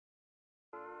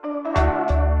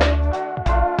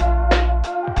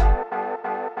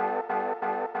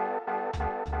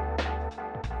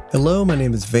Hello, my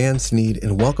name is Van Sneed,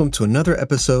 and welcome to another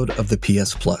episode of the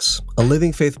PS Plus, a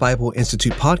Living Faith Bible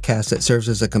Institute podcast that serves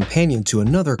as a companion to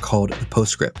another called The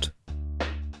Postscript.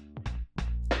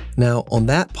 Now, on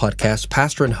that podcast,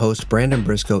 pastor and host Brandon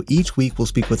Briscoe each week will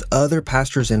speak with other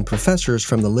pastors and professors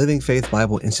from the Living Faith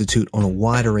Bible Institute on a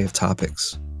wide array of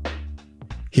topics.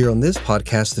 Here on this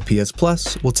podcast, the PS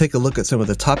Plus, we'll take a look at some of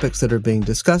the topics that are being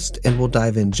discussed, and we'll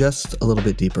dive in just a little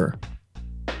bit deeper.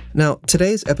 Now,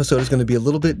 today's episode is going to be a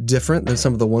little bit different than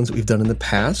some of the ones that we've done in the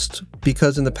past,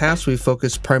 because in the past we've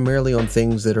focused primarily on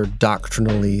things that are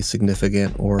doctrinally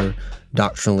significant or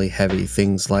doctrinally heavy,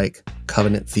 things like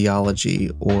covenant theology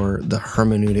or the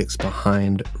hermeneutics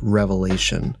behind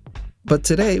Revelation. But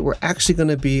today we're actually going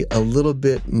to be a little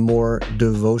bit more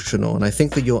devotional, and I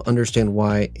think that you'll understand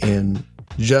why in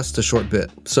just a short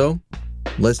bit. So,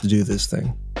 let's do this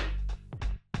thing.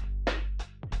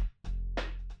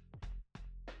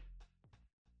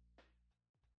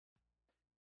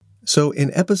 So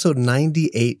in episode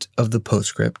 98 of the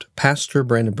Postscript, Pastor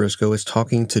Brandon Briscoe is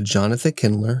talking to Jonathan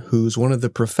Kindler, who's one of the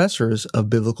professors of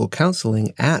biblical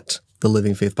counseling at the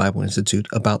Living Faith Bible Institute,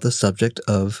 about the subject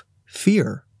of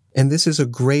fear. And this is a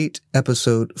great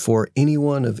episode for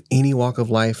anyone of any walk of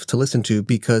life to listen to,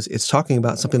 because it's talking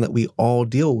about something that we all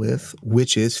deal with,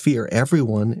 which is fear.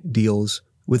 Everyone deals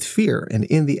with fear. And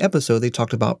in the episode, they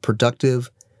talked about productive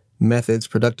methods,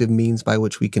 productive means by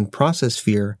which we can process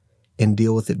fear and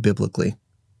deal with it biblically.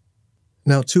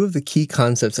 Now, two of the key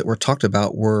concepts that were talked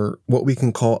about were what we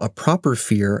can call a proper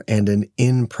fear and an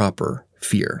improper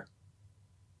fear.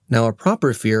 Now, a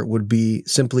proper fear would be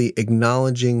simply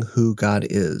acknowledging who God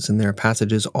is. And there are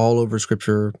passages all over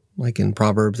Scripture, like in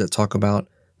Proverbs, that talk about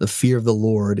the fear of the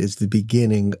Lord is the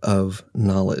beginning of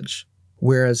knowledge.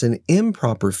 Whereas an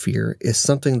improper fear is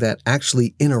something that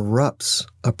actually interrupts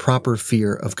a proper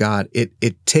fear of God.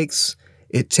 It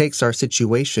takes our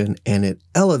situation and it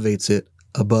elevates it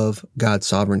above God's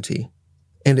sovereignty.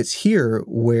 And it's here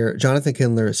where Jonathan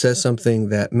Kindler says something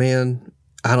that, man,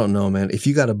 I don't know, man. If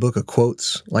you got a book of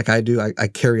quotes like I do, I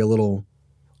carry a little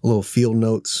field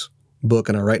notes book,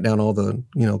 and I write down all the,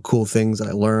 cool things that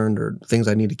I learned or things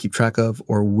I need to keep track of,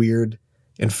 or weird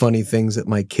and funny things that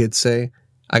my kids say.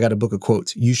 I got a book of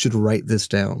quotes. You should write this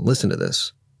down. Listen to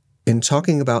this. In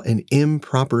talking about an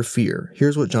improper fear,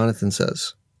 here's what Jonathan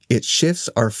says. It shifts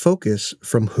our focus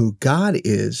from who God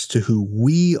is to who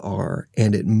we are,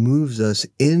 and it moves us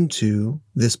into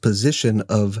this position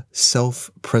of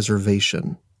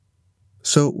self-preservation.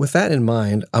 So with that in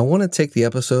mind, I want to take the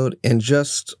episode and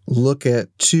just look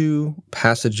at two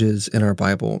passages in our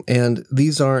Bible. And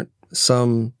these aren't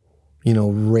some,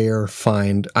 rare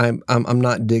find. I'm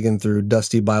not digging through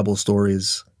Dusty Bible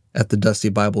Stories at the Dusty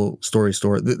Bible Story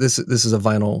store. This is a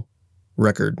vinyl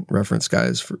record reference,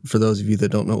 guys. For those of you that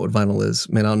don't know what vinyl is,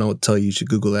 man, I don't know what to tell you. You should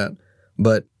Google that.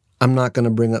 But I'm not going to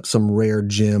bring up some rare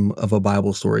gem of a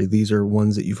Bible story. These are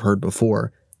ones that you've heard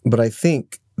before. But I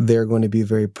think they're going to be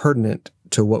very pertinent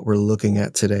to what we're looking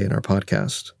at today in our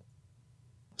podcast.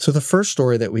 So the first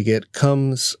story that we get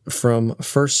comes from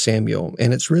 1 Samuel,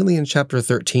 and it's really in chapter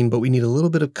 13, but we need a little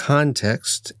bit of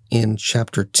context in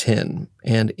chapter 10.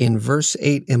 And in verse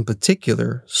 8 in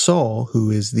particular, Saul, who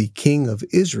is the king of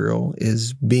Israel,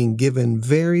 is being given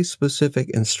very specific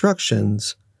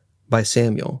instructions by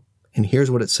Samuel. And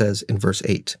here's what it says in verse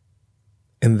 8.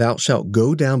 And thou shalt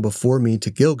go down before me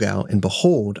to Gilgal, and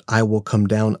behold, I will come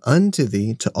down unto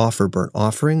thee to offer burnt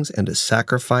offerings and to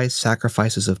sacrifice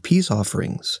sacrifices of peace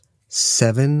offerings.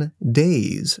 7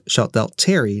 days shalt thou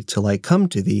tarry till I come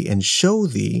to thee and show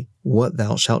thee what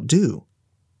thou shalt do.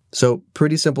 So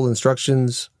pretty simple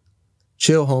instructions.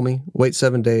 Chill, homie, wait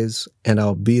 7 days, and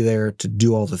I'll be there to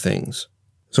do all the things.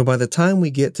 So by the time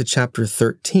we get to chapter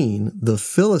 13, the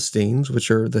Philistines, which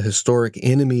are the historic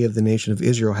enemy of the nation of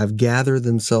Israel, have gathered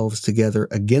themselves together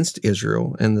against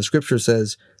Israel. And the scripture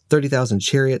says 30,000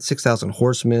 chariots, 6,000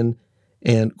 horsemen,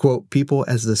 and, quote, people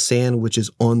as the sand which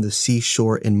is on the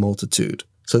seashore in multitude.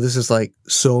 So this is like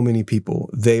so many people.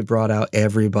 They brought out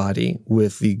everybody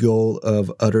with the goal of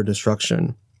utter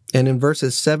destruction. And in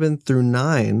verses 7 through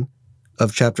 9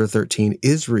 of chapter 13,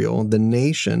 Israel, the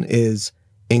nation, is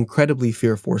incredibly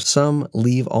fearful. Some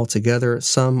leave altogether.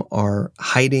 Some are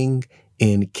hiding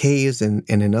in caves and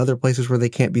in other places where they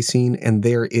can't be seen. And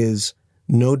there is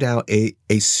no doubt a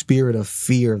spirit of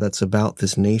fear that's about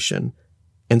this nation.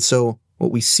 And so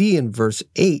what we see in verse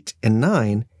 8 and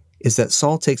 9 is that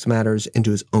Saul takes matters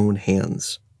into his own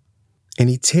hands. And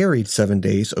he tarried 7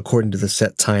 days according to the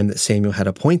set time that Samuel had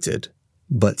appointed.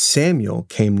 But Samuel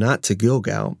came not to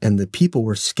Gilgal, and the people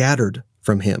were scattered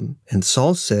from him. And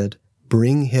Saul said,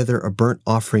 Bring hither a burnt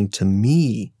offering to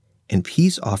me and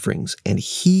peace offerings. And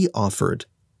he offered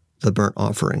the burnt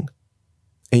offering.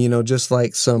 And just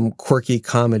like some quirky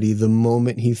comedy, the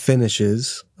moment he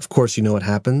finishes, of course you know what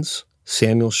happens.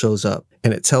 Samuel shows up,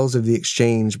 and it tells of the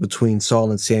exchange between Saul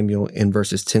and Samuel in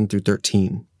verses 10 through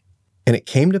 13. And it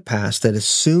came to pass that as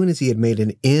soon as he had made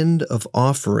an end of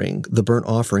offering the burnt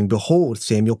offering, behold,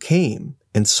 Samuel came,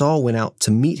 and Saul went out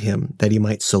to meet him, that he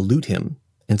might salute him.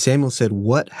 And Samuel said,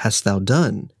 What hast thou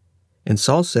done? And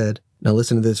Saul said, now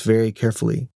listen to this very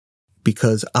carefully,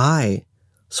 because I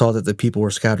saw that the people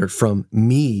were scattered from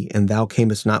me, and thou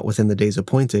camest not within the days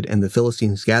appointed, and the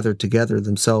Philistines gathered together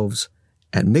themselves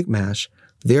at Michmash,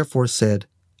 therefore said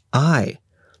I,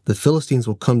 the Philistines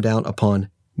will come down upon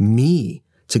me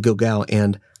to Gilgal,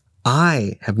 and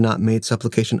I have not made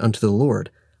supplication unto the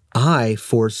Lord. I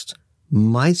forced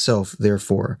myself,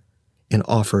 therefore, and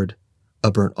offered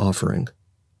a burnt offering.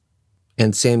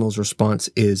 And Samuel's response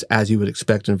is, as you would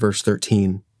expect in verse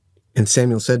 13, and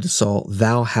Samuel said to Saul,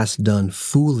 Thou hast done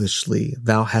foolishly.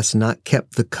 Thou hast not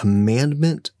kept the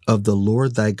commandment of the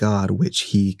Lord thy God, which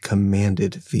he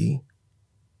commanded thee.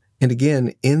 And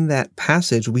again, in that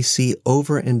passage, we see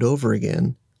over and over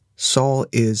again, Saul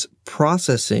is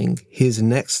processing his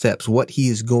next steps, what he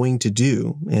is going to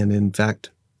do, and in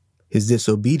fact, his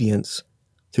disobedience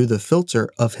through the filter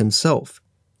of himself.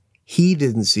 He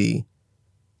didn't see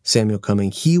Samuel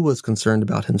coming. He was concerned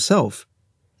about himself.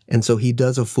 And so he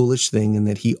does a foolish thing in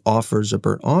that he offers a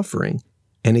burnt offering.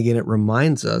 And again, it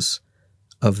reminds us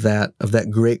of that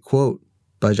great quote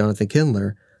by Jonathan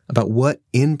Kindler about what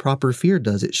improper fear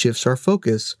does. It shifts our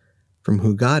focus from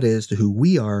who God is to who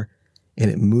we are, and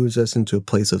it moves us into a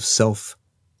place of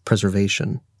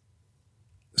self-preservation.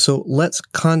 So let's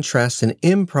contrast an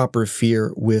improper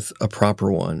fear with a proper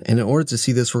one. And in order to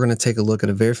see this, we're going to take a look at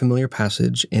a very familiar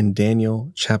passage in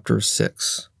Daniel chapter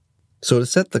 6. So to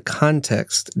set the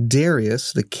context,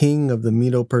 Darius, the king of the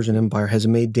Medo-Persian Empire, has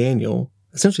made Daniel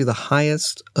essentially the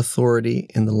highest authority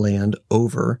in the land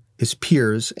over his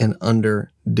peers and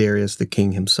under Darius, the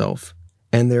king himself.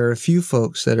 And there are a few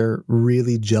folks that are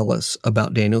really jealous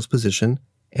about Daniel's position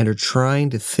and are trying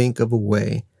to think of a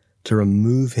way to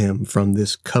remove him from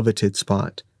this coveted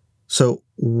spot. So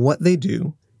what they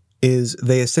do is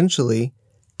they essentially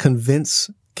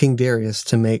convince King Darius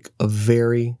to make a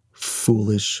very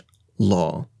foolish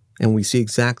law. And we see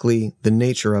exactly the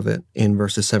nature of it in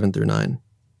verses 7 through 9.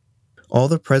 All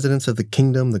the presidents of the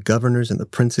kingdom, the governors and the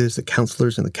princes, the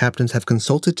counselors and the captains have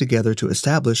consulted together to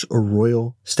establish a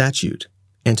royal statute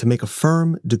and to make a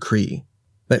firm decree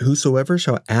that whosoever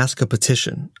shall ask a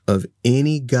petition of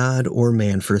any god or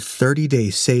man for 30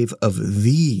 days save of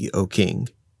thee, O king,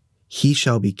 he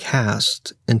shall be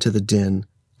cast into the den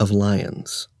of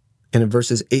lions. And in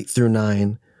verses 8 through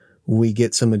 9, we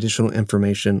get some additional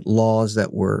information. Laws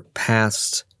that were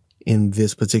passed in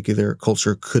this particular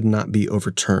culture could not be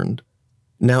overturned.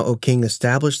 Now, O king,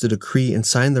 establish the decree and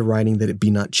sign the writing that it be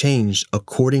not changed,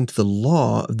 according to the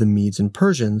law of the Medes and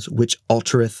Persians, which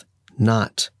altereth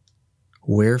not.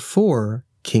 Wherefore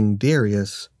King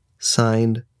Darius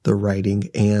signed the writing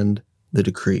and the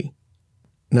decree.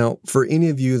 Now, for any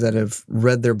of you that have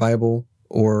read their Bible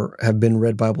or have been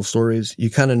read Bible stories,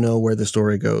 you kind of know where the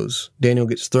story goes. Daniel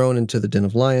gets thrown into the den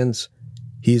of lions.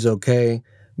 He's okay,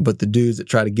 but the dudes that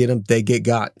try to get him, they get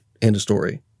got. End of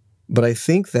story. But I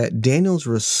think that Daniel's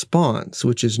response,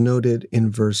 which is noted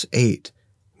in verse 8,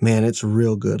 man, it's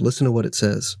real good. Listen to what it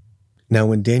says. Now,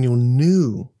 when Daniel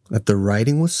knew that the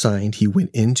writing was signed, he went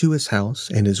into his house,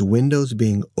 and his windows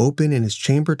being open in his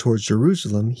chamber towards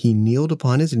Jerusalem, he kneeled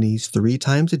upon his knees 3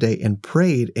 times a day and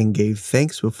prayed and gave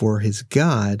thanks before his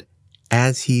God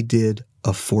as he did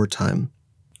aforetime.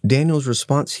 Daniel's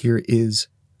response here is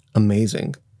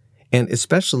amazing, and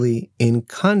especially in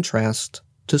contrast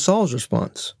to Saul's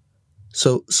response.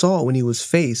 So Saul, when he was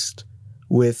faced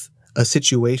with a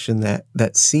situation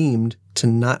that seemed to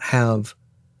not have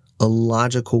a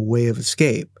logical way of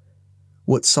escape,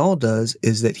 what Saul does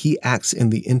is that he acts in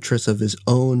the interest of his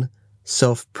own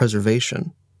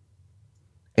self-preservation.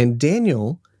 And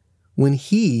Daniel, when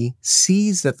he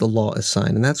sees that the law is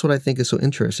signed, and that's what I think is so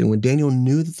interesting, when Daniel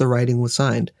knew that the writing was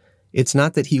signed, it's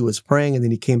not that he was praying and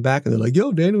then he came back and they're like,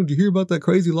 yo, Daniel, did you hear about that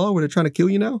crazy law where they're trying to kill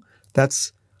you now?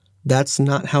 That's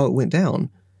not how it went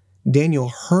down. Daniel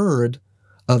heard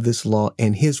of this law,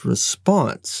 and his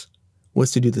response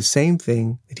was to do the same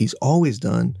thing that he's always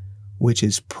done, which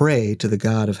is pray to the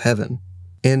God of heaven.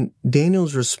 And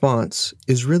Daniel's response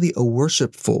is really a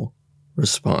worshipful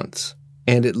response.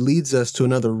 And it leads us to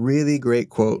another really great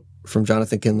quote from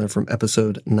Jonathan Kindler from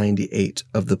episode 98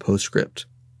 of the Postscript,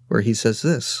 where he says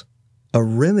this: "A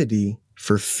remedy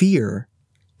for fear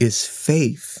is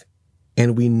faith,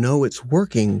 and we know it's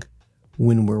working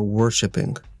when we're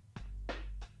worshiping."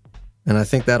 and I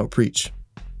think that'll preach.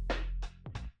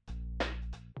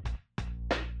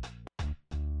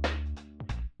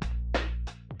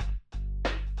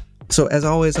 So as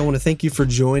always, I want to thank you for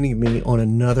joining me on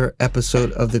another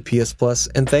episode of the PS Plus,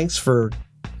 and thanks for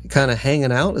kind of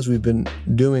hanging out as we've been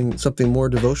doing something more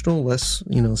devotional, less,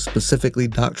 specifically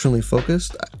doctrinally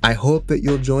focused. I hope that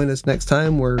you'll join us next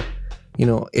time where,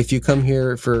 if you come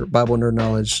here for Bible Nerd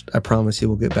Knowledge, I promise you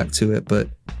we'll get back to it. But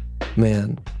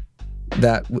man,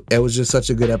 it was just such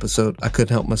a good episode. I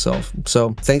couldn't help myself.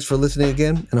 So thanks for listening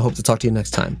again, and I hope to talk to you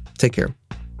next time. Take care.